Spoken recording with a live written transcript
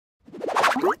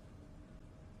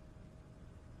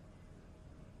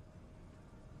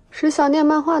石小念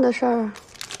漫画的事儿，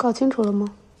搞清楚了吗？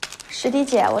石迪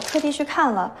姐，我特地去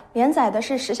看了，连载的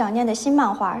是石小念的新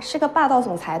漫画，是个霸道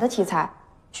总裁的题材，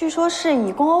据说是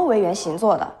以宫欧为原型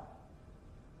做的。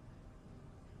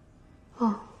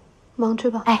哦，忙去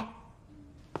吧。哎。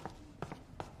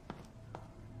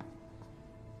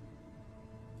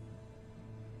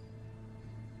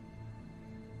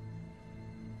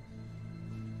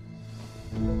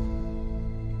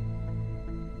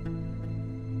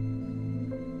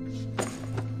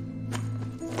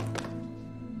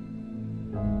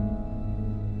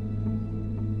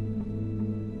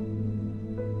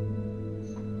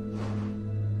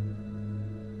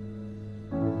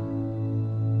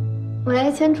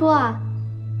 喂，千初啊，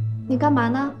你干嘛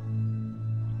呢？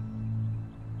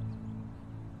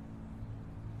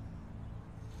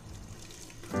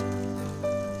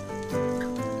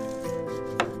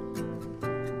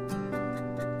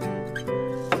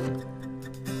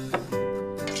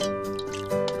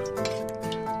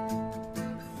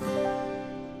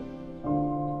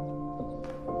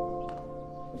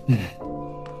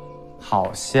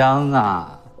好香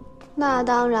啊！那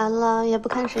当然了，也不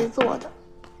看谁做的。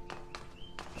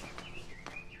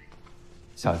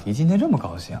 小迪今天这么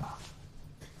高兴啊？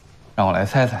让我来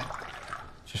猜猜，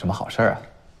是什么好事儿啊？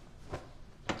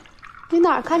你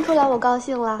哪儿看出来我高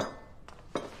兴了？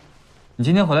你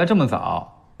今天回来这么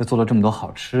早，又做了这么多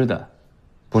好吃的，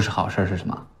不是好事儿是什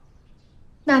么？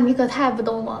那你可太不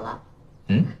懂我了。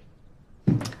嗯，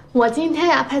我今天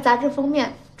呀拍杂志封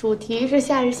面，主题是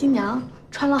夏日新娘，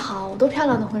穿了好多漂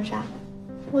亮的婚纱，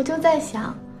我就在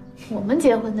想，我们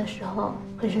结婚的时候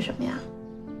会是什么样？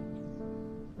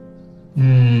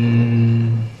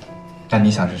 那你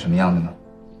想是什么样的呢？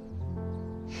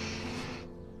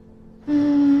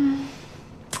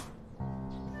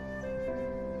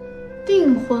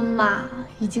订婚嘛，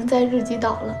已经在日记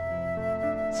岛了，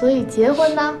所以结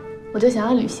婚呢，我就想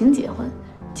要旅行结婚，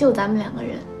就咱们2个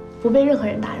人，不被任何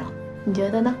人打扰，你觉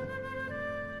得呢？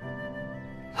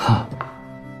哈，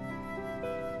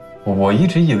我一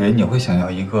直以为你会想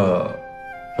要一个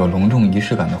有隆重仪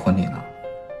式感的婚礼呢。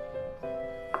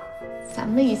 咱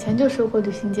们以前就说过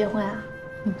旅行结婚啊，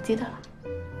你不记得了？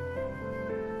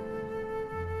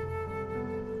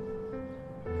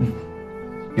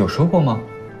有说过吗？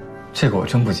这个我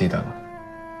真不记得了。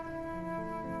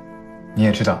你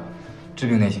也知道，治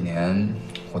病那几年，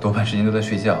我多半时间都在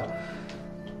睡觉。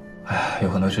哎呀，有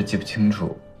很多事记不清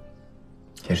楚，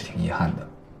也是挺遗憾的。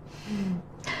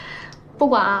不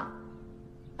管啊，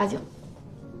把酒。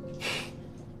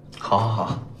好，好，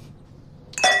好。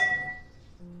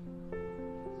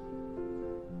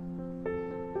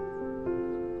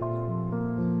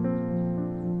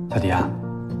 小迪啊，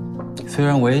虽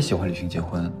然我也喜欢旅行结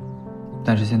婚，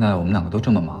但是现在我们2个都这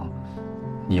么忙，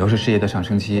你又是事业的上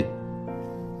升期，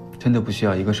真的不需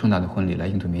要一个盛大的婚礼来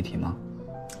应对媒体吗？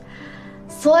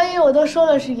所以我都说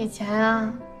了是以前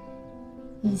啊，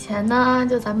以前呢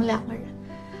就咱们2个人，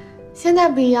现在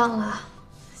不一样了，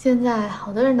现在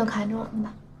好多人都看着我们呢。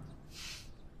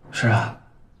是啊，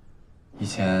以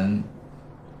前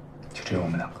就只有我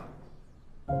们2个。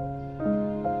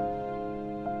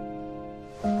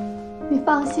 你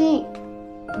放心，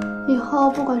以后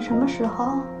不管什么时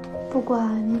候，不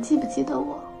管你记不记得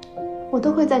我，我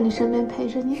都会在你身边陪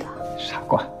着你的。傻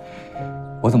瓜，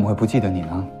我怎么会不记得你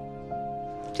呢？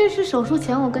这是手术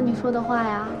前我跟你说的话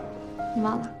呀，你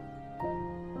忘了？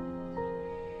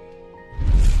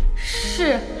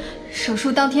是，手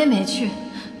术当天没去，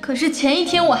可是前一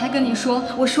天我还跟你说，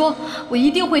我说我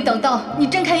一定会等到你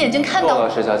睁开眼睛看到我。够了，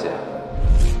石小姐。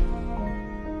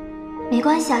没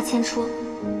关系啊，千初。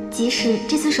 即使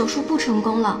这次手术不成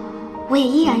功了，我也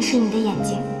依然是你的眼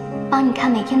睛，帮你看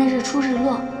每天的日出日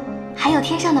落，还有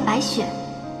天上的白雪。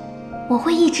我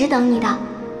会一直等你的，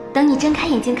等你睁开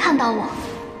眼睛看到我。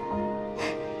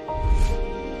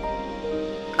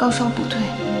高烧不退，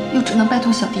又只能拜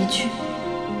托小迪去。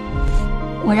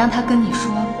我让他跟你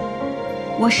说，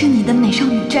我是你的美少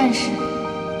女战士。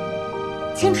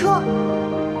千初，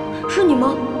是你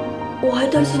吗？我还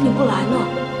担心你不来呢。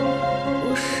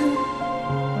我是。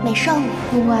 美少女，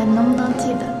不管你能不能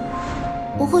记得，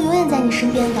我会永远在你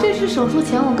身边的。这是手术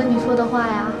前我跟你说的话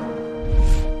呀。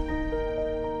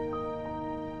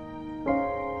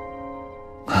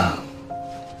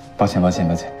抱歉，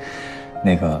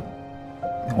那个，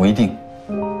我一定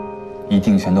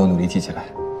全都努力记起来。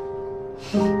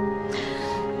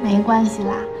没关系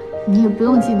啦，你也不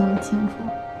用记那么清楚，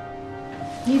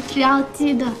你只要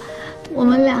记得我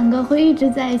们2个会一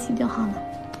直在一起就好了。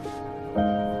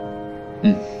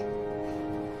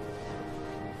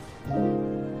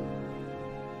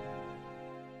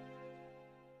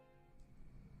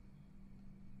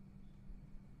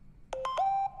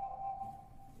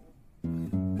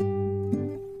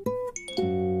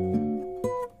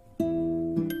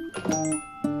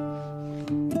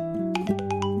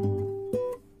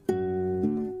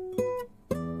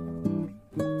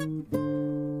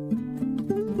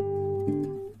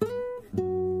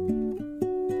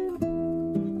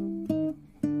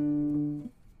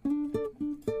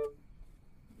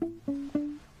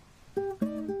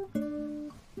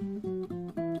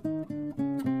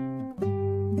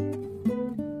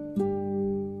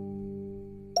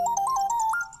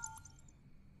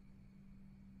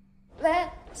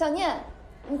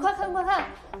快看快看，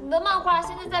你的漫画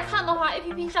现在在看漫画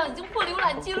APP 上已经破浏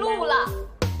览记录了。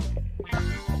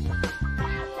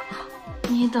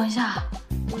你等一下，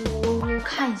我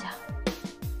看一下。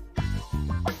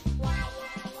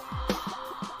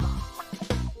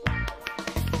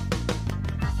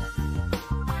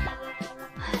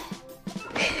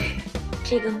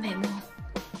这个美梦，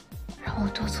让我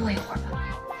多做一会儿吧。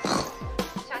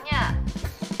小念，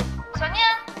小念，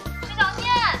是小念。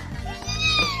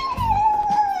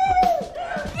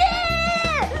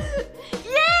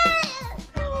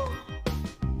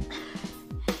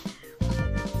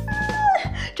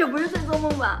这不是在做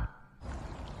梦吧？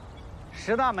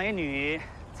十大美女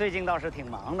最近倒是挺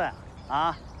忙的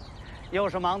啊，又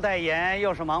是忙代言，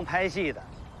又是忙拍戏的。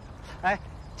哎，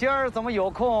今儿怎么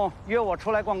有空约我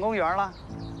出来逛公园了？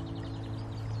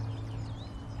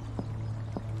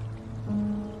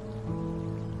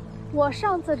我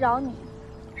上次找你，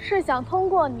是想通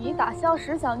过你打消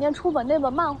石小念出本那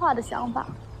本漫画的想法，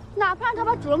哪怕让他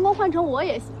把主人公换成我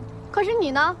也行。可是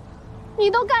你呢？你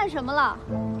都干什么了？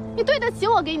你对得起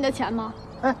我给你的钱吗？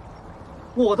哎，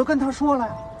我都跟他说了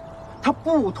呀，他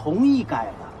不同意改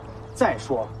了。再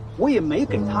说我也没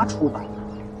给他出版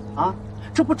呢，啊，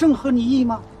这不正合你意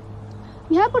吗？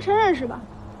你还不承认是吧？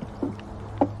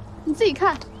你自己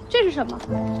看，这是什么？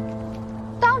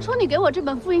当初你给我这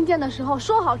本复印件的时候，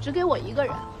说好只给我一个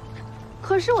人，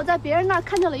可是我在别人那儿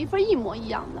看见了一份一模一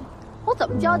样的，我怎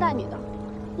么交代你的？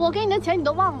我给你的钱你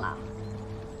都忘了？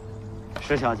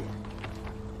石小姐，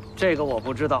这个我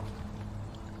不知道。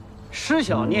施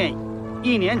小念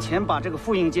1年前把这个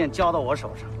复印件交到我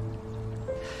手上。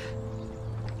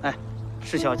哎，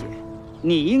施小姐，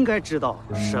你应该知道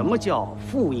什么叫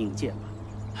复印件吧？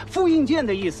复印件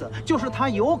的意思就是它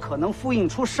有可能复印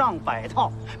出上百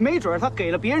套，没准他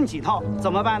给了别人几套，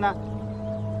怎么办呢？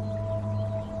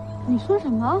你说什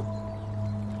么？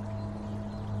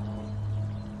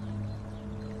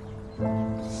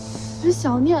石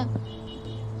小念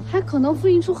还可能复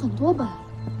印出很多本，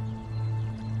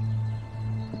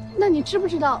那你知不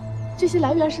知道这些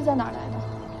来源是在哪儿来的？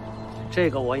这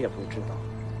个我也不知道，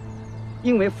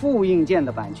因为复印件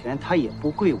的版权它也不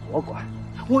归我管。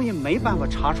我也没办法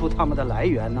查出它们的来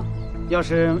源呢。要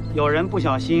是有人不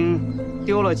小心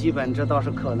丢了几本，这倒是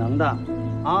可能的，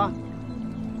啊。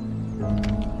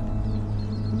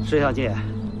施小姐，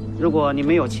如果你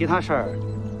没有其他事儿，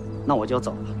那我就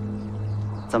走了，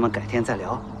咱们改天再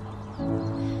聊。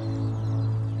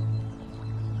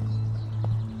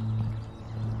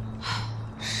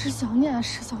施小念啊，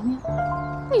施小念，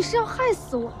你是要害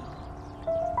死我！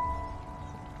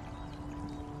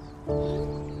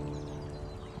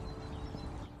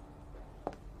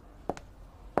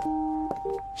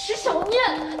石小念，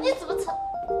你怎么曾……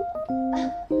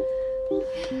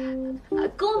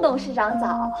龚董事长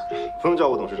早。不用叫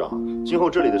我董事长，今后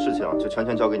这里的事情就全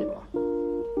权交给你们了。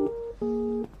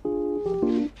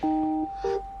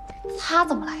他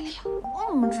怎么来了呀？我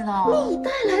怎么知道啊？你带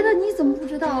来的，你怎么不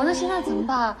知道？那现在怎么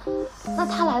办？那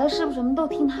他来了，是不是什么都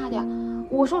听他的呀？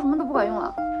我说什么都不管用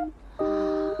了。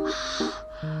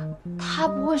他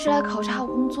不会是来考察我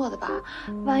工作的吧？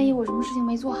万一我什么事情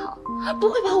没做好，不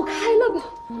会把我开了吧？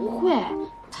不会，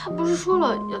他不是说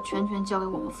了要全权交给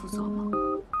我们负责吗？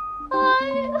哎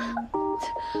呀，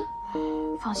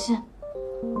放心，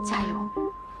加油。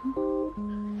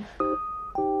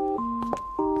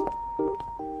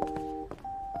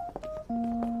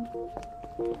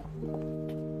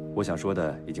我想说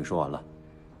的已经说完了，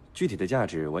具体的价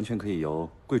值完全可以由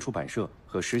贵出版社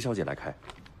和石小姐来开。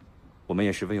我们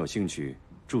也十分有兴趣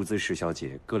注资石小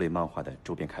姐各类漫画的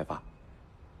周边开发。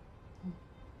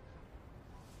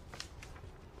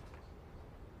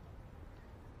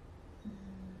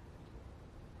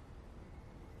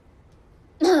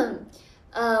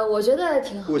我觉得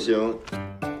挺好。不行，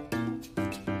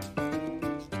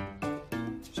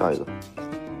下一个。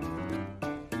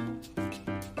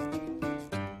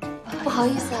不好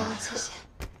意思啊，谢谢。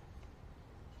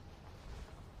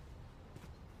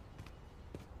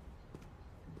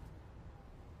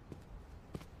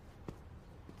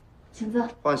请坐。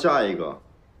换下一个。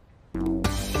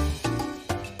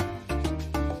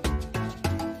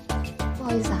不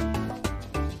好意思啊。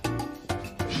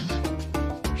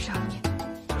少年，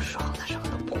不是说好他什么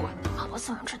都不管的吗？我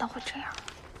怎么知道会这样？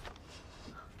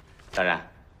当然，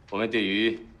我们对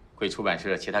于贵出版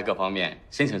社其他各方面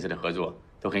深层次的合作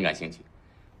都很感兴趣，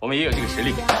我们也有这个实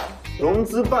力。融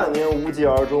资半年无疾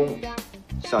而终，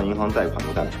向银行贷款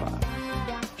都贷不出来，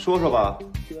说说吧，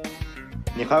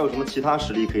你还有什么其他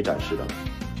实力可以展示的？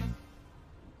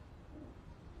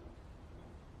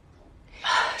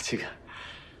这个，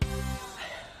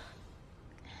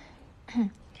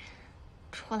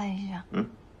出来一下。嗯，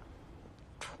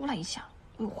出来一下，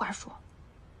我有话说。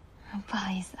不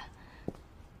好意思。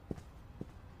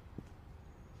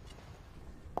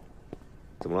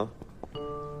怎么了？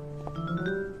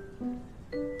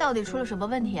到底出了什么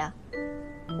问题啊？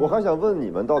我还想问你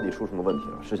们到底出什么问题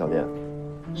了？石小念，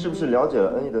是不是了解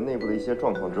了NE的内部的一些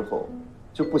状况之后，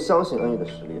就不相信NE的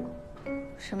实力了？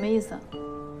什么意思？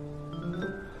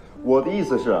我的意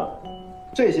思是，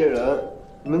这些人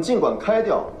你们尽管开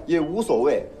掉也无所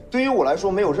谓，对于我来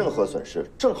说没有任何损失，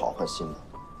正好换新的。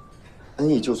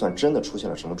NE就算真的出现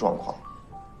了什么状况，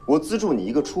我资助你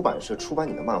一个出版社出版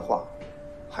你的漫画，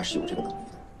还是有这个能力的。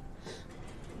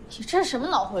你这是什么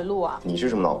脑回路啊？你是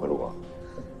什么脑回路啊？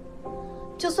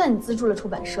就算你资助了出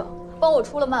版社，帮我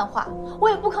出了漫画，我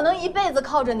也不可能一辈子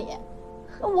靠着你。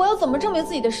我要怎么证明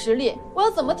自己的实力？我要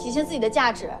怎么体现自己的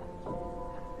价值？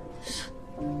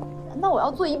难道我要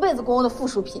做一辈子宫欧的附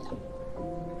属品啊？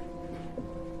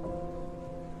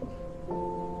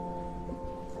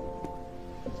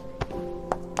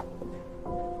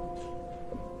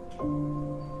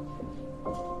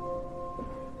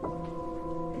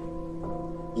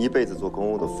一辈子做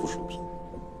宫欧的附属品，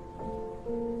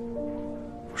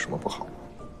有什么不好吗？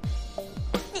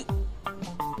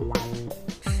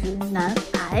直男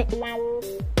癌。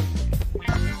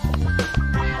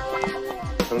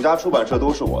整家出版社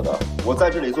都是我的，我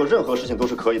在这里做任何事情都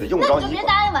是可以的，用不着你。那你就别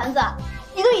答应丸子，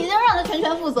你都已经让他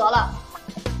全负责了。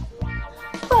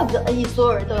怪不得NE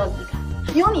所有人都要离开，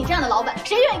有你这样的老板，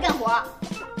谁愿意干活啊？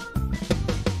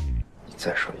你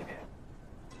再说一遍。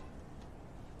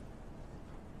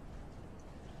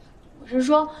我是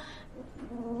说，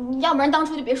要不然当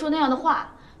初就别说那样的话。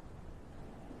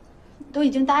都已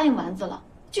经答应丸子了，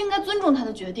就应该尊重他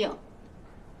的决定。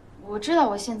我知道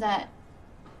我现在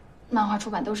漫画出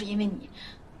版都是因为你，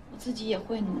我自己也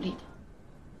会努力的。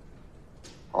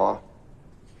好啊，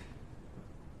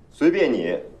随便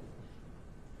你。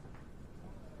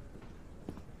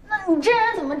那你这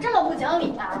人怎么这么不讲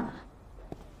理呢？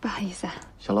不好意思啊。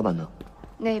小老板呢？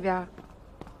那边。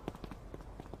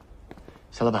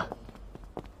小老板，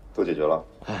都解决了？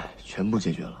哎，全部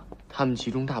解决了。他们其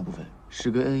中大部分是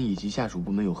跟NE以及下属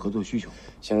部门有合作需求，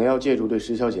想要借助对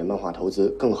石小姐漫画投资，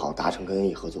更好达成跟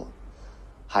NE合作；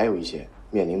还有一些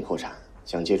面临破产，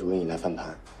想借助NE来翻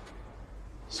盘。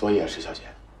所以啊，石小姐，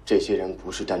这些人不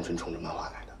是单纯冲着漫画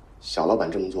来的。小老板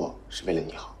这么做是为了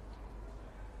你好。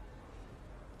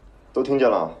都听见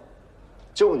了，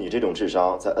就你这种智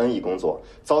商，在NE工作，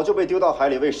早就被丢到海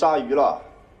里喂鲨鱼了。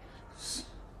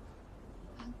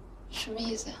什么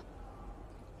意思呀？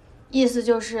意思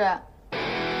就是，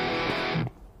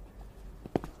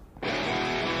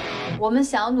我们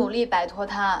想努力摆脱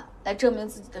他，来证明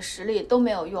自己的实力都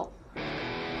没有用，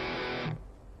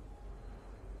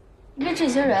因为这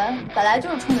些人本来就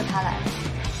是冲着他来的，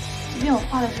即便我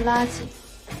画的是垃圾，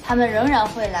他们仍然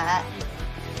会来。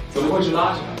怎么会是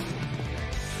垃圾呢？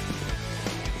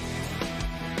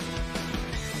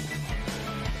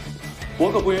我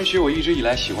可不允许我一直以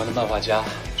来喜欢的漫画家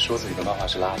说自己的漫画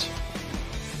是垃圾。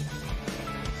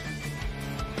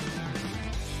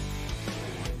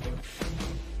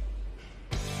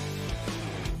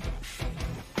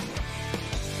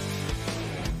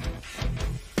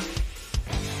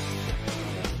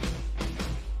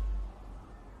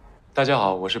大家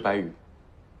好，我是白宇。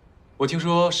我听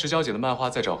说石小姐的漫画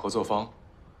在找合作方，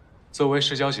作为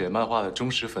石小姐漫画的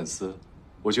忠实粉丝，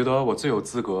我觉得我最有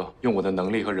资格用我的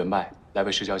能力和人脉来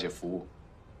为石小姐服务。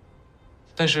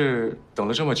但是等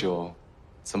了这么久，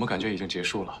怎么感觉已经结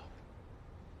束了？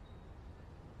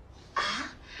啊，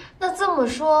那这么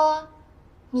说，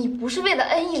你不是为了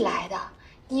NE来的，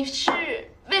你是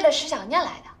为了石小念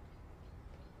来的？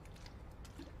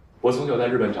我从小在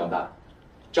日本长大。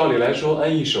照理来说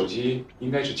 ，NE 手机应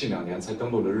该是近2年才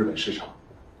登陆了日本市场。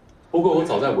不过我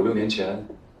早在5、6年前，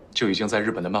就已经在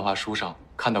日本的漫画书上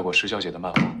看到过石小姐的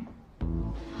漫画。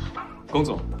龚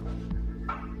总，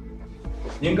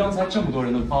您刚才这么多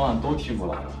人的方案都听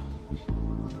过来了，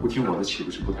不听我的岂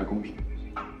不是不太公平？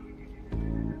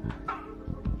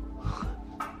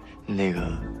那个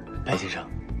白先生，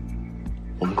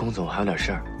我们龚总还有点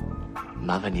事儿，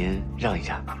麻烦您让一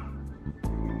下。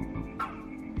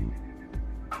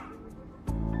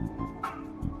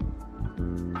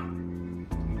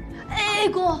哎，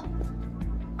公，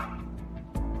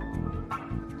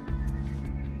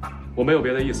我没有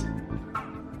别的意思，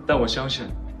但我相信，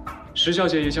石小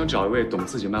姐也想找一位懂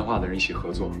自己漫画的人一起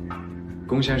合作。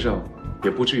龚先生也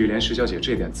不至于连石小姐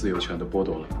这点自由权都剥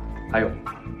夺了。还有，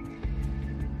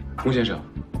龚先生，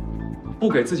不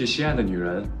给自己心爱的女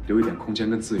人留一点空间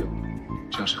跟自由，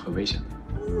这样是很危险的。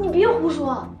你别胡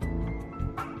说。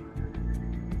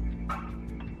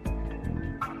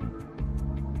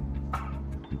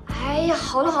呀，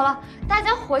好了好了，大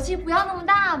家火气不要那么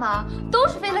大嘛，都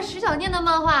是为了石小念的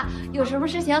漫画，有什么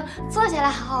事情坐下来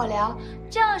好好聊，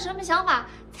这样有什么想法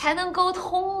才能沟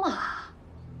通嘛。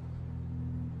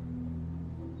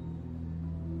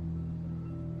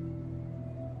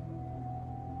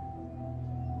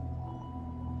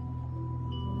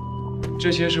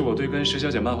这些是我对跟石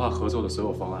小姐漫画合作的所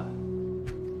有方案，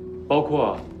包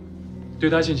括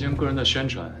对她进行个人的宣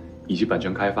传以及版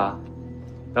权开发。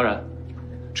当然，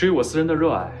至于我私人的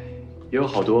热爱，也有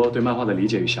好多对漫画的理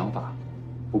解与想法。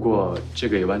不过这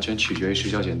个也完全取决于石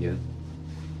小姐您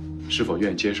是否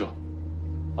愿意接受。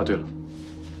啊，对了，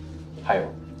还有，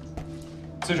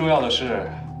最重要的是，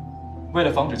为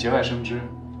了防止节外生枝，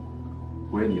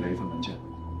我也拟了一份文件，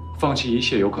放弃一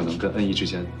切有可能跟NE之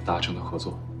间达成的合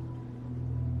作。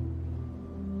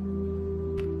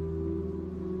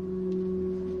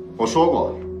我说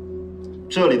过，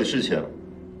这里的事情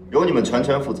由你们全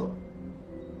权负责。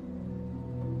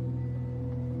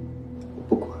我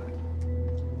不管。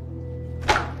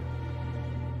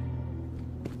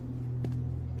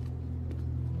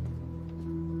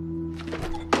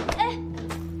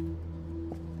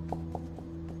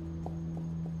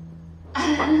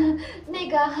那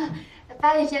个，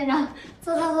白羽先生，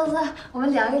坐，我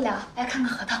们聊一聊，来看看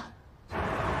合同。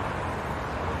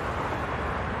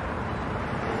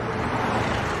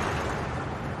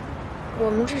我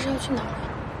们这是要去哪儿啊？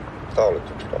到了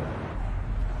就知道了。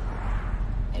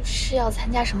是要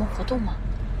参加什么活动吗？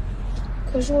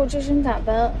可是我这身打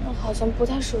扮好像不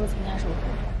太适合参加什么活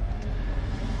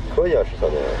动。可以啊，石小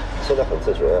念，现在很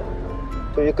自觉。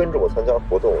对于跟着我参加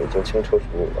活动，已经轻车熟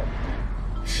路了。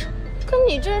跟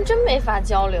你这人真没法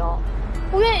交流。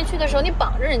不愿意去的时候，你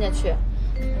绑着人家去。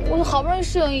我好不容易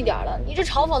适应一点了，你这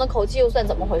嘲讽的口气又算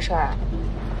怎么回事啊？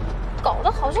搞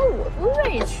得好像我多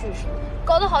愿意去似的，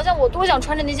搞得好像我多想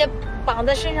穿着那些绑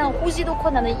在身上呼吸都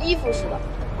困难的衣服似的。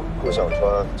不想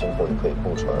穿，今后你可以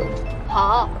不穿。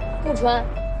好，不穿，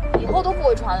以后都不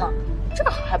会穿了。这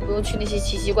还不用去那些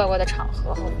奇奇怪怪的场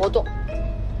合和活动。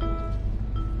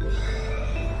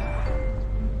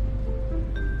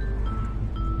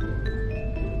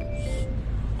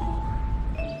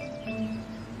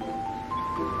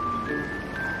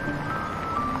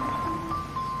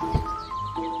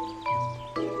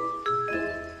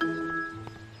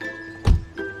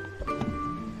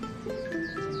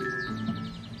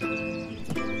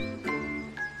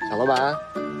小老板，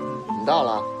你到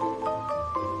了。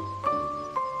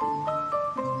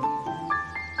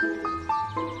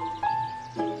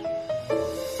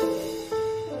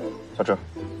小郑，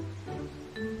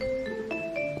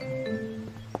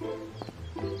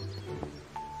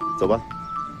走吧。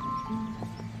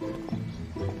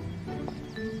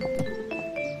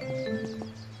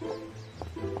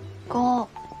宫欧，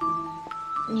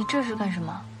你这是干什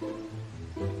么？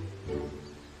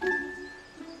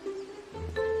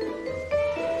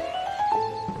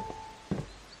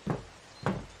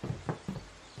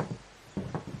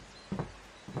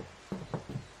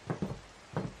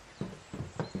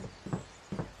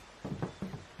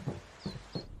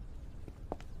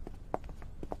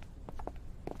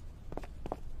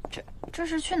这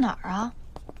是去哪儿啊？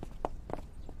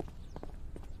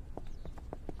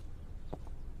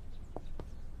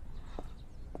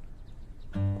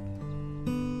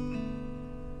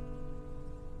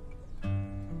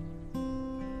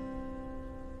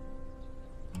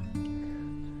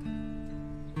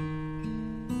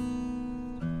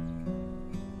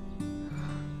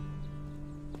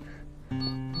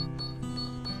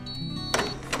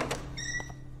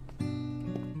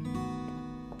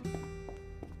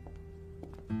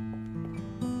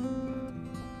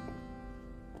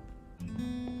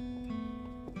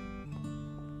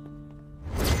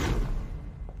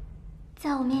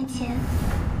在我面前，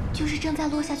就是正在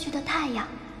落下去的太阳，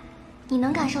你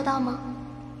能感受到吗？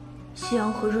夕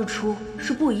阳和日出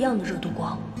是不一样的热度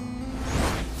光。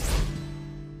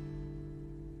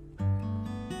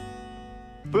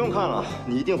不用看了，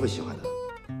你一定会喜欢的。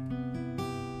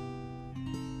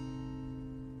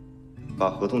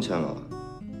把合同签了，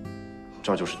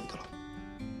这儿就是你的了。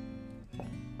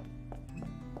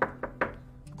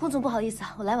龚总，不好意思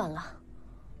啊，我来晚了。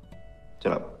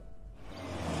进来吧。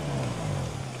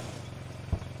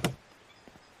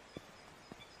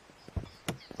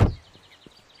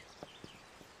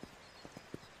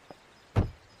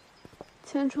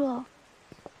千初，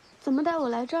怎么带我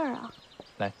来这儿啊？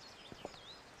来，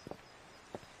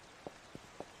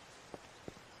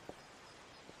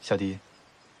小迪，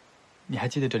你还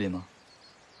记得这里吗？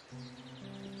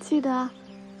记得啊，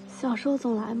小时候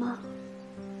总来嘛。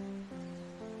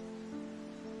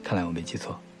看来我没记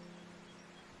错。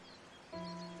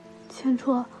千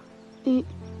初，你，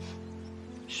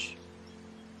嘘，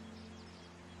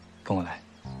跟我来。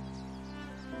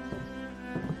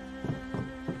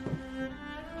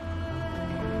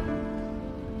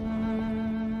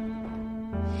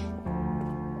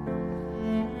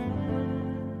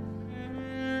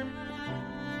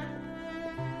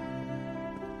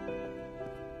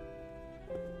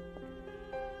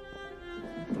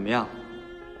怎么样？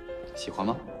喜欢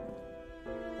吗？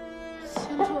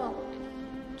千柱，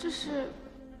这是……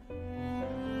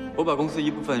我把公司一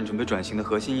部分准备转型的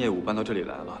核心业务搬到这里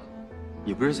来了。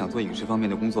你不是想做影视方面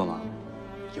的工作吗？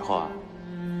以后啊，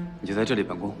你就在这里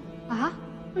办公。啊？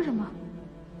为什么？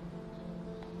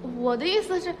我的意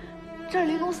思是，这儿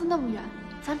离公司那么远，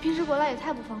咱平时过来也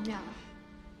太不方便了。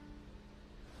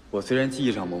我虽然记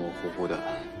忆上模模糊糊的，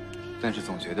但是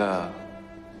总觉得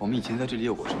我们以前在这里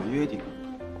有过什么约定，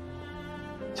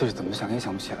就是怎么想也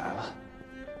想不起来了。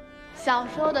小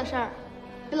时候的事儿，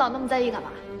你老那么在意干嘛？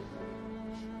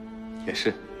也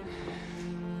是。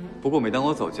不过每当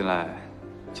我走进来，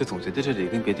就总觉得这里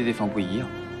跟别的地方不一样。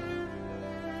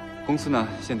公司呢，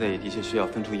现在也的确需要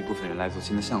分出一部分人来做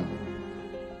新的项目，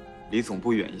离总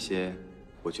部远一些，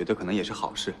我觉得可能也是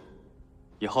好事。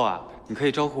以后啊，你可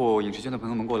以招呼影视圈的朋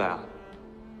友们过来啊。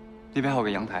那边还有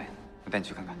个阳台，我带你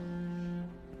去看看。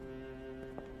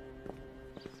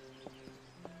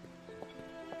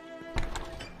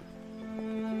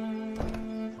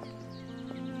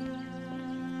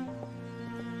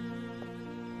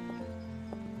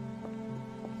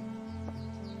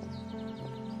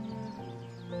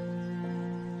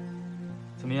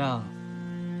怎么样？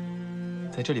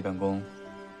在这里办公，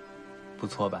不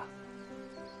错吧？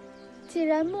既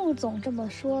然穆总这么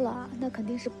说了，那肯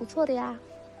定是不错的呀。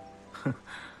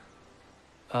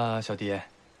小迪，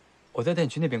我再带你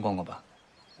去那边逛逛吧。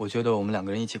我觉得我们两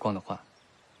个人一起逛的话，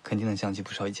肯定能想起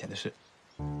不少以前的事。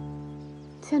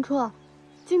千初，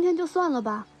今天就算了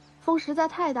吧，风实在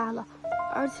太大了，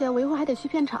而且我一会儿还得去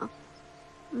片场。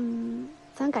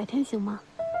咱改天行吗？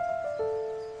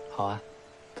好啊，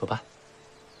走吧。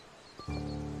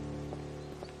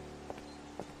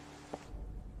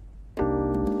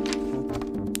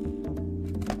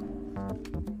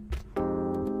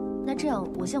那这样，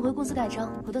我先回公司盖章，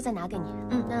回头再拿给你。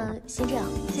那先这样，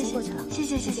谢谢过去了。谢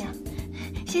谢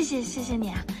你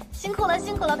啊，辛苦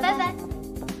了，拜拜。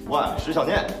喂，石小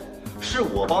念，是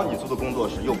我帮你租的工作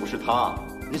室，又不是他。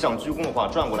你想鞠躬的话，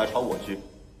转过来朝我鞠。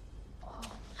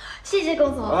谢谢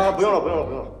龚总。啊，不用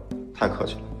了，太客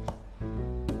气了。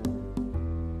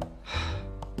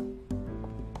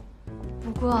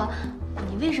不过，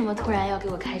你为什么突然要给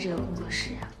我开这个工作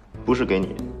室啊？不是给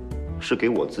你，是给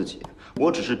我自己。我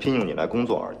只是聘用你来工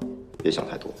作而已，别想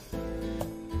太多。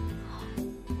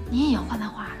你也要画漫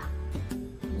画了？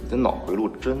你的脑回路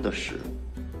真的是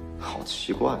好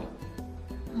奇怪。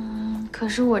可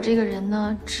是我这个人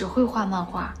呢，只会画漫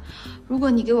画。如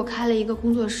果你给我开了一个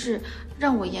工作室，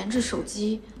让我研制手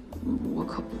机，我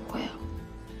可不会啊。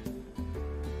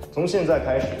从现在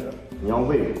开始，你要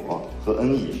为我和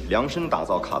NE量身打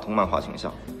造卡通漫画形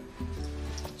象，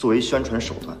作为宣传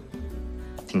手段，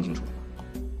听清楚了吗？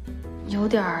有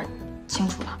点清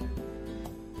楚了。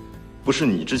不是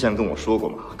你之前跟我说过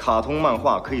吗？卡通漫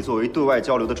画可以作为对外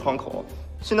交流的窗口，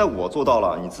现在我做到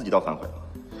了，你自己倒反悔了。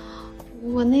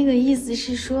我那个意思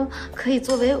是说，可以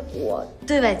作为我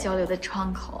对外交流的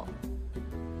窗口。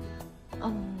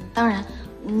当然，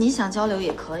你想交流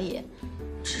也可以，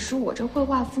只是我这绘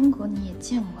画风格你也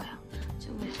见过呀，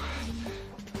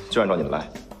就按照你的来。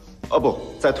不，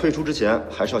在退出之前，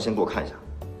还是要先给我看一下。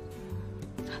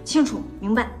清楚，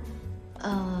明白。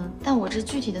但我这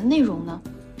具体的内容呢，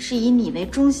是以你为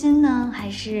中心呢，还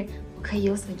是我可以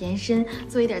有所延伸，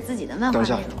做一点自己的漫画内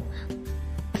容？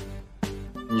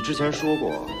你之前说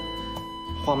过，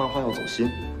画漫画要走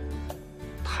心，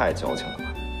太矫情了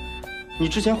吧？你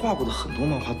之前画过的很多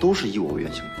漫画都是以我为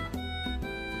原型的，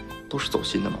都是走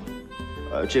心的吗？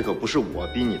这可不是我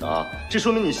逼你的啊，这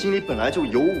说明你心里本来就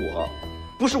有我，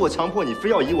不是我强迫你非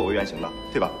要以我为原型的，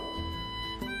对吧？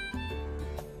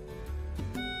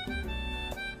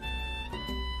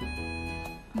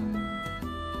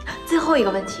最后一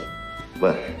个问题，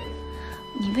问，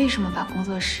你为什么把工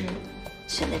作室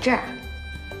选在这儿？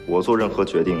我做任何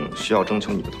决定需要征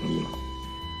求你的同意吗？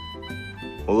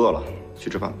我饿了，去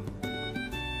吃饭吧。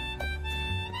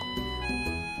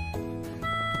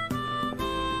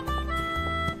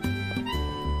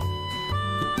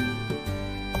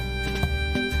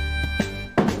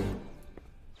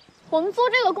我们租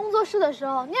这个工作室的时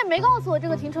候，你也没告诉我这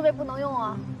个停车位不能用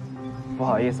啊。不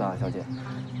好意思啊，小姐，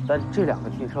但这2个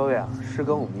停车位啊是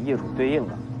跟我们业主对应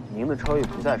的，您的车位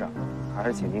不在这儿，还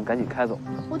是请您赶紧开走。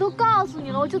我都告诉你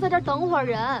了，我就在这儿等会儿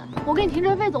人。我给你停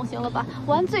车费总行了吧？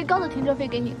我按最高的停车费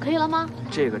给你，可以了吗？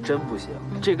这个真不行，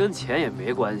这跟钱也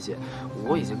没关系。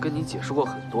我已经跟您解释过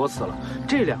很多次了，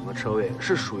这2个车位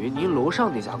是属于您楼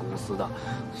上那家公司的，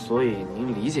所以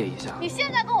您理解一下。你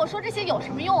现在跟我说这些有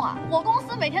什么用啊？我公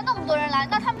司每天那么多人来，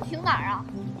那他们停哪儿啊？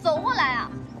走过来啊！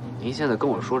您现在跟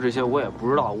我说这些，我也不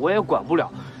知道，我也管不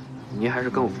了。您还是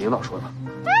跟我们领导说吧。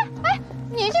哎，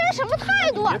你这人什么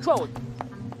态度啊？别拽我！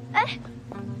哎，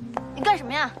你干什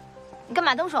么呀？你干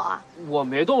嘛动手啊？我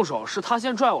没动手，是他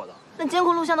先拽我的。那监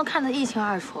控录像都看得一清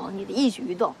二楚，你的一举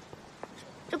一动。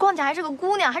这况且还是个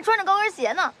姑娘，还穿着高跟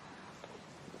鞋呢。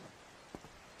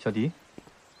小迪，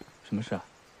什么事啊？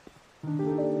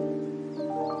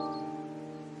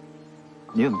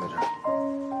你怎么在这儿？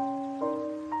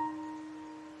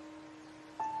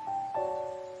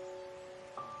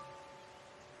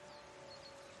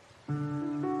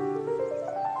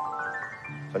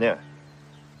小念，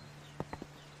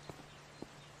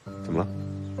怎么了？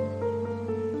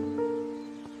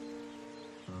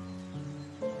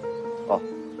哦，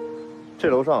这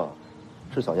楼上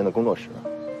是小念的工作室，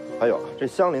还有这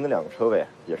相邻的2个车位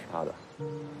也是他的。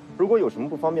如果有什么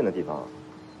不方便的地方，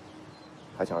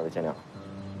还请2位见谅。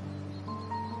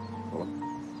走吧。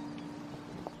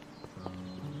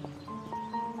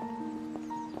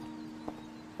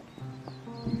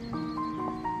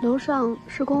楼上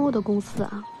是宫欧的公司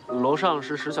啊？楼上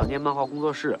是石小念漫画工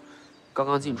作室，刚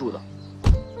刚进驻的。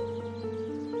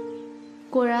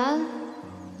果然，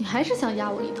你还是想压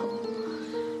我一头。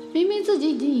明明自己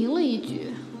已经赢了一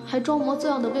局，还装模作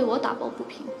样的为我打抱不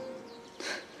平。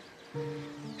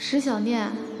石小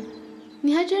念，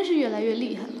你还真是越来越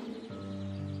厉害了。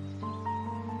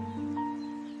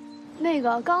那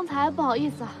个，刚才不好意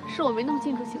思啊，是我没弄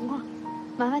清楚情况，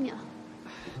麻烦你了。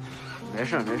没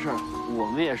事没事，我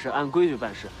们也是按规矩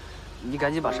办事。你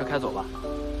赶紧把车开走吧。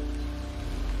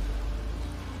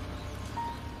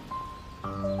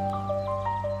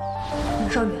宁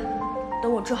少远，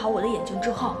等我治好我的眼睛之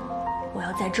后，我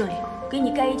要在这里给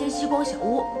你盖一间吸光小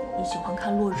屋。你喜欢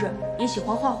看落日，也喜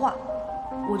欢画画，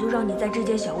我就让你在这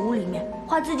间小屋里面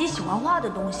画自己喜欢画的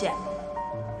东西。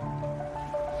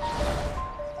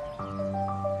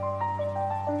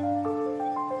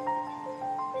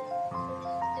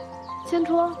千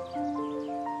初，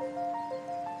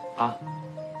啊，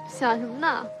想什么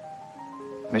呢？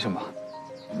没什么，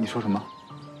你说什么？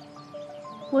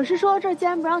我是说，这儿既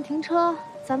然不让停车，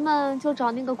咱们就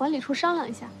找那个管理处商量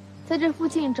一下，在这附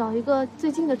近找一个最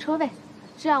近的车位，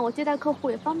这样我接待客户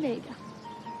也方便一点。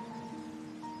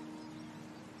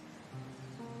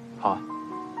好，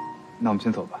那我们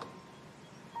先走吧。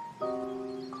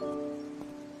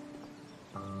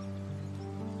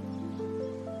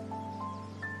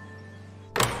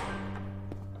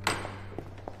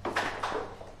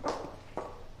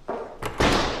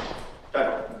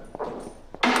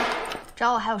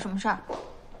找我还有什么事儿？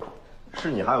是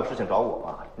你还有事情找我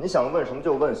吧？你想问什么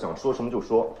就问，想说什么就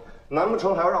说，难不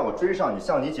成还要让我追上你，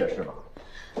向你解释吗？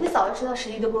你早就知道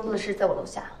11的工作室在我楼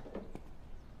下。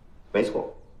没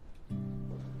错，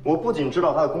我不仅知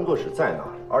道他的工作室在哪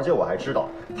儿，而且我还知道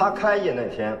他开业那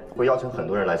天会邀请很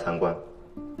多人来参观，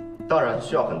当然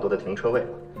需要很多的停车位。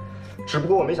只不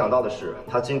过我没想到的是，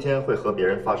他今天会和别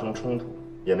人发生冲突，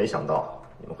也没想到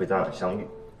你们会在那儿相遇。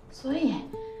所以，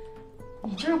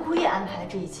你就是故意安排的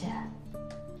这一切。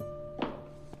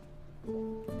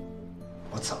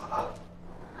我怎么了？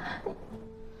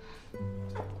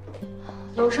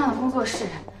楼上的工作室，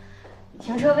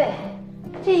停车位，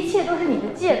这一切都是你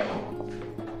的借口。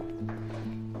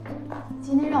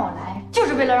今天让我来，就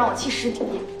是为了让我弃尸体。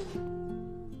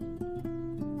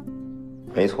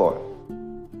没错，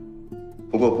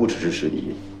不过不只是石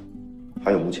迪，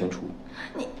还有穆千楚。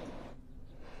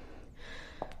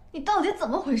你到底怎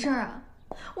么回事啊？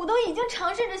我都已经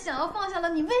尝试着想要放下了，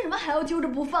你为什么还要揪着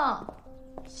不放？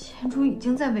千楚已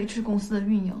经在维持公司的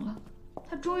运营了，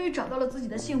他终于找到了自己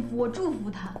的幸福，我祝福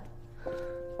他。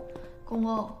宫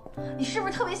欧，你是不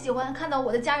是特别喜欢看到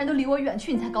我的家人都离我远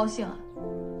去，你才高兴啊？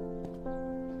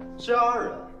家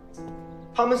人？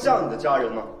他们像你的家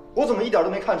人吗？我怎么一点都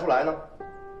没看出来呢？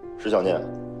石小念，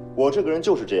我这个人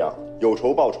就是这样，有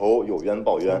仇报仇，有冤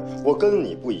报冤。我跟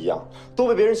你不一样，都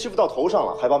被别人欺负到头上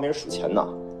了，还帮别人数钱呢。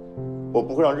我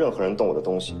不会让任何人动我的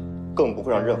东西，更不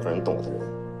会让任何人动我的人。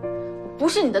不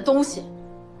是你的东西，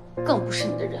更不是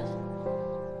你的人。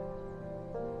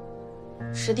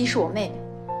石迪是我妹妹，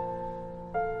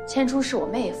千初是我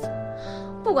妹夫，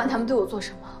不管他们对我做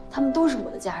什么，他们都是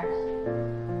我的家人。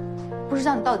不知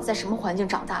道你到底在什么环境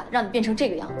长大的，让你变成这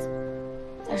个样子。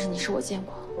但是你是我见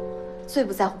过最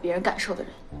不在乎别人感受的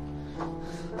人。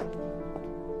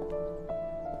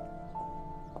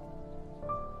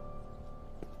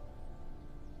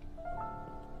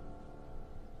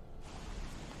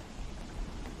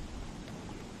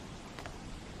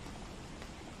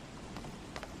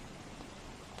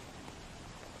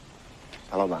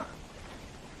唐老板，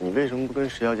你为什么不跟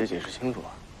石小姐解释清楚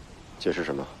啊？解释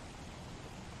什么？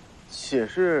解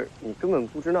释你根本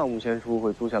不知道穆千初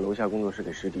会租下楼下工作室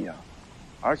给师弟啊，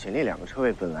而且那2个车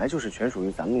位本来就是全属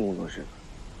于咱们工作室的，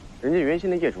人家原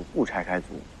先的业主不拆开租，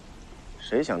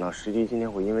谁想到师弟今天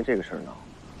会因为这个事儿闹？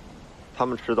他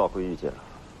们迟早会遇见，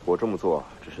我这么做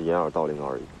只是掩耳盗铃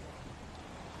而已。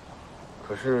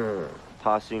可是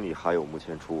他心里还有穆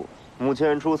千初，穆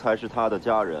千初才是他的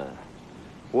家人，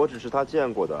我只是他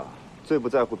见过的最不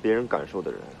在乎别人感受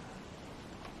的人。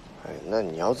哎，那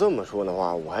你要这么说的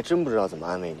话，我还真不知道怎么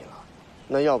安慰你了。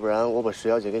那要不然我把石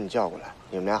小姐给你叫过来，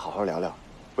你们俩好好聊聊。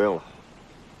不用了。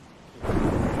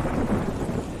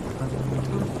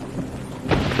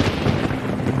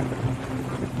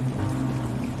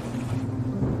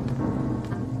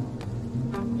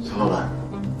曹老板，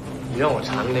你让我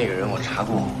查的那个人，我查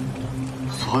过，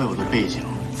所有的背景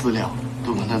资料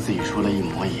都跟他自己说的一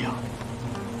模一样，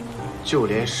就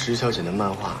连石小姐的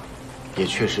漫画，也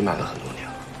确实买了很多年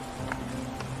了。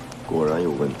果然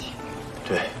有问题。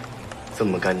对，这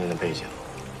么干净的背景，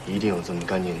一定有这么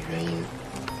干净的原因。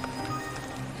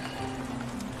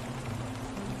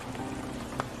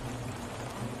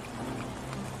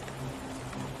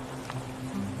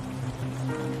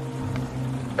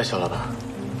哎，小老板，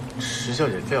石小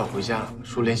姐非要回家，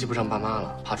说联系不上爸妈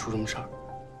了，怕出什么事儿。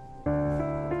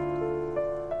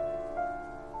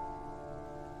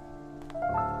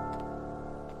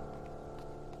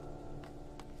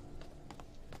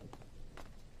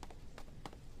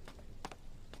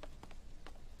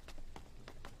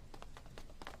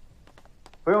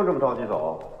不用这么着急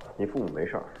走，你父母没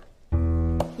事儿。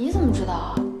你怎么知道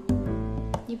啊？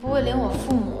你不会连我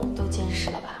父母都监视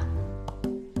了吧？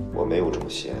我没有这么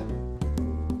闲。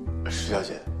石小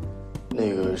姐，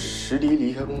那个石迪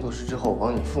离开工作室之后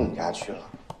往你父母家去了，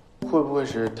会不会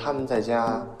是他们在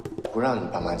家不让你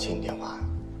爸妈接你电话呀？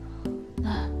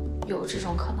那有这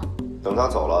种可能。等他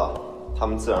走了，他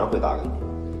们自然会打给你。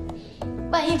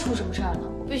万一出什么事儿呢？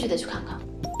我必须得去看看。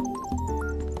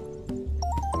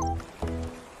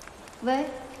喂，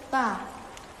爸，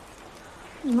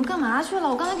你们干嘛去了？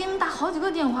我刚才给你们打好几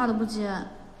个电话都不接。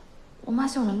我妈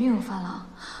哮喘病又犯了，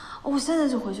我现在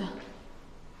就回去。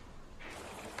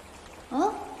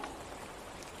嗯？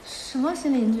什么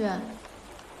新邻居？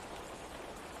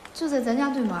就在咱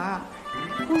家对门儿，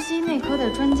呼吸内科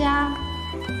的专家，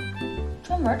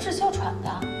专门治哮喘的。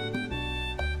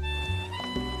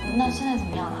那现在怎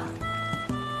么样了？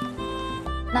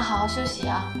那好好休息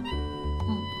啊。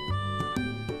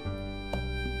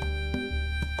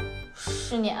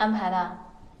是你安排的？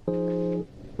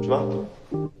什么？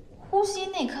呼吸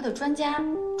内科的专家，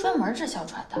专门治哮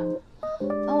喘的。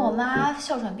等我妈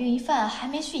哮喘病一犯，还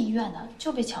没去医院呢，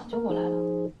就被抢救过来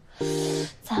了。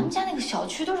咱们家那个小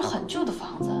区都是很旧的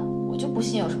房子，我就不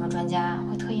信有什么专家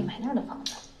会特意买那儿的房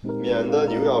子。免得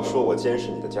你又要说我监视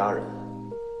你的家人。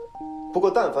不过，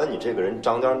但凡你这个人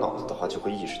长点脑子的话，就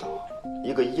会意识到，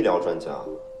一个医疗专家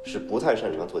是不太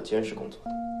擅长做监视工作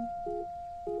的。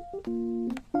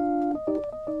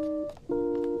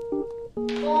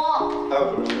还有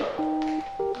什么事？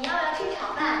你要不要吃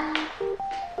炒饭？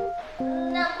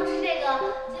那不吃这个，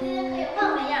今天可以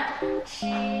换换样，吃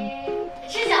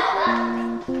饺子。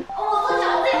我做饺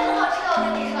子也很好吃的，我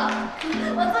跟你说，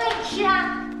我做给你吃啊。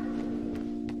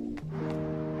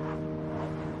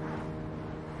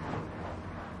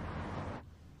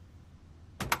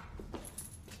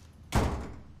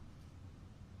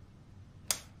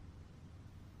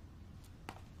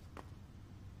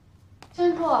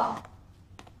千初，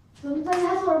怎么在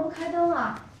家坐着不开灯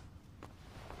啊？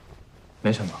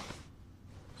没什么，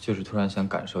就是突然想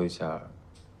感受一下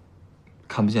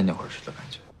看不见那会儿时的感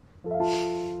觉。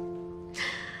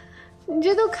你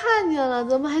这都看见了，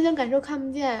怎么还想感受看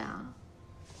不见啊？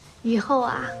以后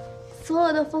啊，所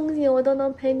有的风景我都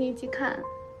能陪你一起看，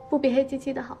不比黑漆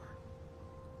漆的好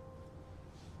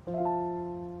啊。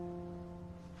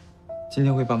今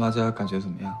天回爸妈家感觉怎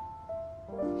么样？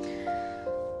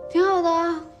挺好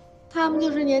的，他们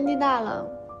就是年纪大了，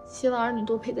希望儿女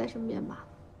多陪在身边吧。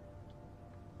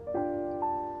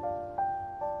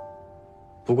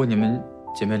不过你们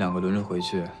姐妹2个轮着回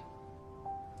去，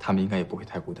他们应该也不会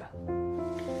太孤单。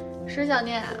石小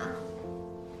念啊，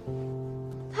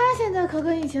他现在可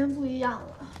跟以前不一样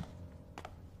了。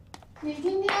你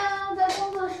今天在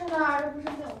工作室那儿，是不是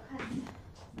没有看见？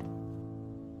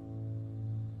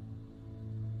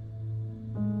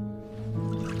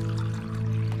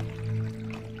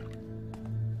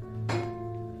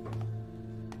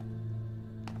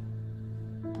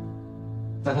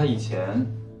那他以前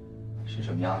是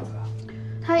什么样子啊？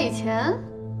他以前，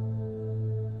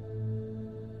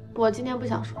我今天不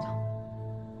想说他。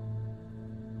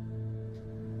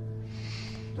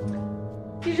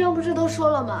医生不是都说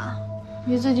了吗？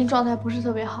你最近状态不是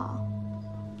特别好，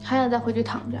还想再回去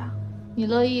躺着。你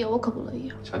乐意，我可不乐意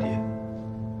啊。小迪，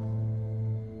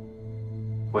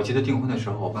我记得订婚的时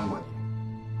候我问过你，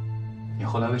你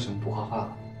后来为什么不画画了？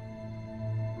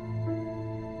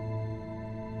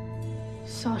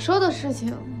小时候的事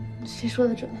情，谁说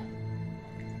得准？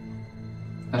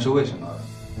那是为什么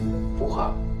不画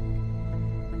了？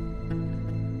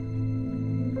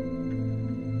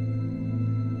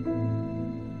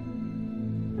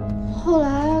后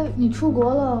来你出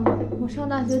国了，我上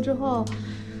大学之后，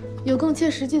有更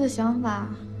切实际的想法，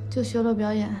就学了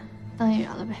表演，当演员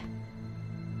了呗。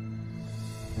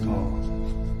哦，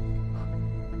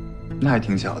那还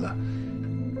挺巧的。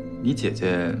你姐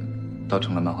姐倒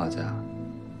成了漫画家。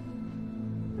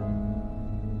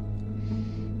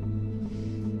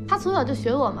她从小就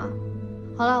学我嘛。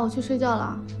好了，我去睡觉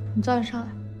了，你早点上来。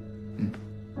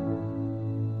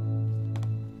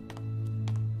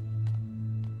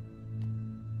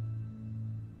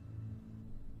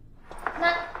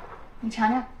你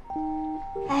尝尝。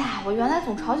哎呀，我原来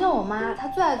总嘲笑我妈，她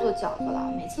最爱做饺子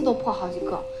了，每次都破好几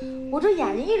个。我这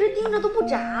眼睛一直盯着都不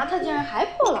眨，她竟然还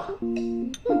破了。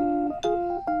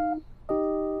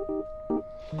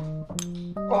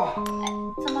哦，哎，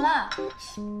怎么了？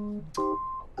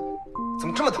怎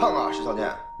么这么烫啊，石小念？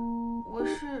我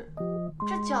是，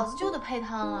这饺子就得配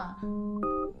汤啊，你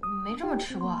没这么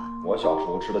吃过啊？我小时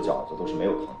候吃的饺子都是没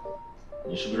有汤的，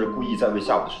你是不是故意在为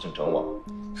下午的事情整我？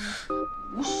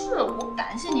不是，我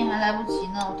感谢你还来不及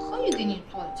呢，我特意给你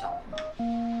做的饺子。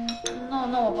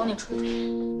那我帮你吹吹，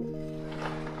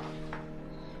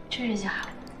吹吹就好。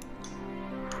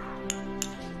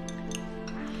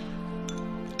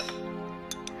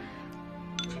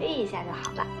吹一下就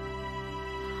好了。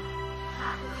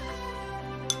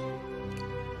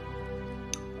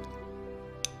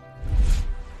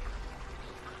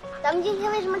咱们今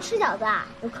天为什么吃饺子啊？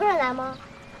有客人来吗？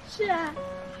是啊，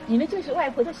你们就是外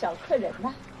婆的小客人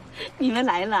了。你们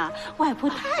来了，外婆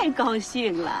太高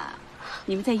兴了。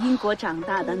你们在英国长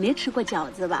大的，没吃过饺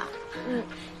子吧？嗯。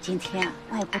今天啊，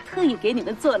外婆特意给你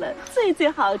们做了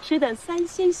最好吃的3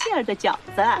鲜馅儿的饺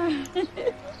子。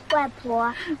外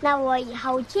婆，那我以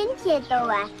后天天都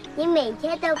来，你每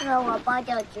天都给我包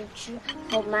饺子吃，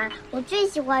好吗？我最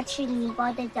喜欢吃你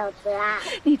包的饺子啦。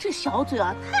你这小嘴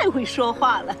啊，太会说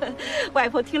话了，外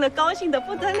婆听了高兴的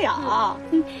不得了。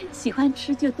喜欢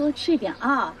吃就多吃一点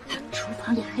啊，厨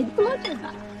房里还多着呢。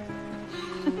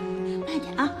慢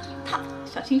点啊，烫，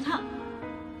小心烫。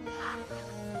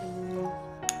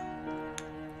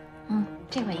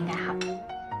这回应该好。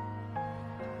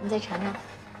你再尝尝，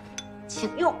请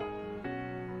用。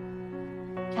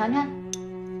尝尝。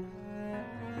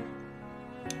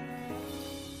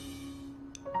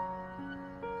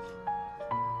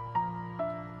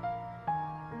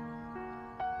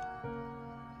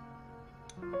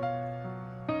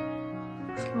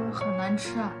是不是很难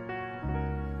吃啊？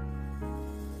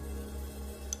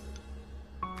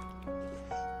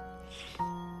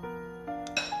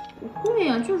我后面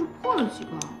呀就是破了几个。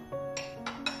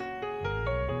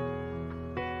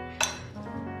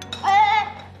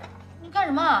哎，你干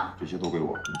什么？这些都归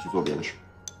我，你去做别的事。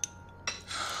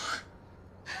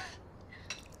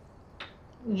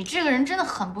你这个人真的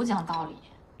很不讲道理，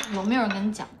有没有人跟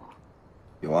你讲过？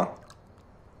有啊，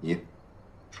你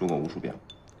说过无数遍了。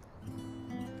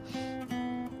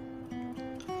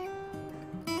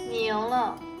你赢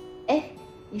了。哎，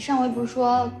你上回不是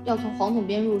说要从黄总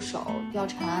编入手调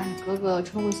查你哥哥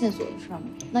车祸线索的事吗？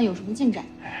那有什么进展？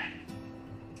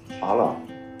查了，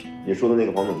你说的那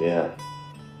个黄总编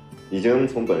已经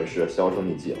从本市销声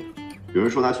匿迹了。有人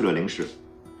说他去了零市，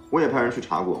我也派人去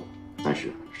查过，但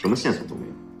是什么线索都没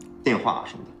有，电话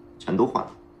什么的全都换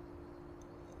了。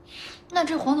那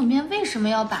这黄总编为什么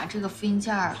要把这个复印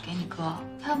件给你哥？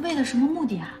他为了什么目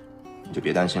的啊？你就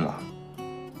别担心了，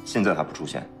现在他不出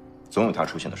现，总有他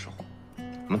出现的时候，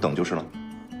我们等就是了。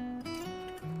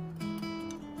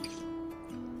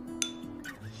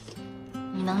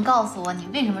你能告诉我你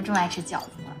为什么这么爱吃饺子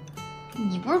吗？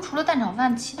你不是除了蛋炒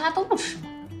饭其他都不吃吗？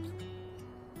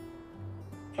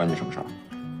关你什么事儿？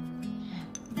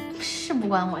是不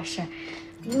关我事。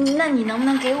那你能不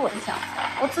能给我的饺子？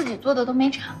我自己做的都没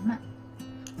尝呢，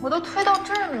我都推到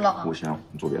这儿了。不行，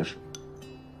你做别的事。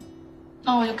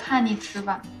那我就看你吃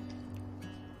吧。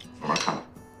慢慢看吧。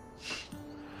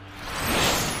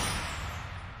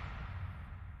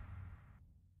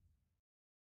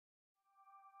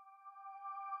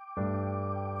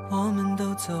我们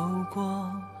都走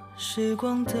过时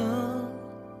光的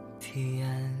堤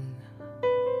岸，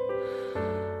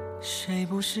谁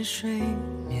不是水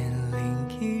面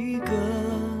另一个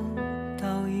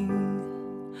倒影？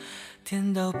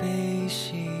到悲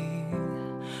喜，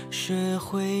学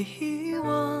会遗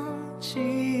忘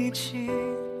记起。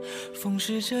风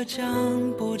试着将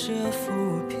波折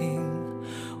抚平，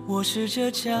我试着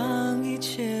将一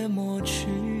切抹去。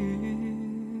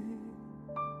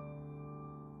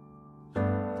我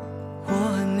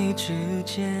和你之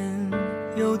间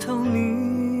有透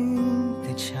明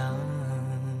的墙，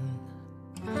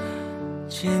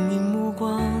借你目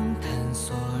光探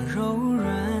索柔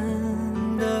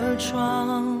软的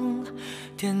窗，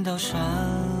颠倒沙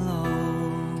漏，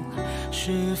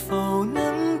是否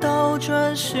能倒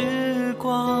转时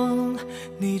光？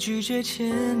你拒绝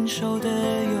牵手的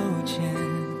邮件，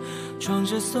装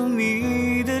着送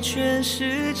你的全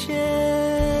世界。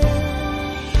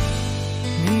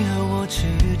你和我之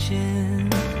间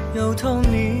有透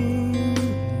明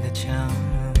的墙，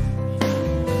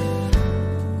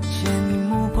借你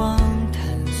目光探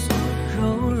索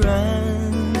柔软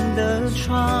的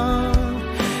窗，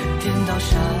颠倒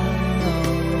沙漏，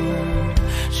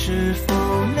是否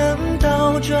能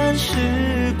倒转时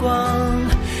光？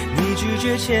你拒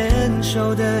绝牵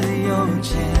手的邮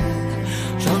件，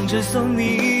装着送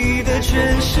你的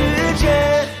全世界。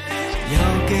要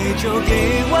给就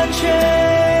给完全，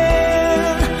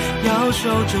要收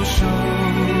就收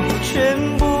全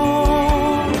部。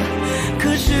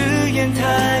可誓言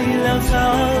太潦草，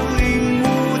领悟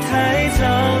太仓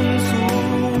促。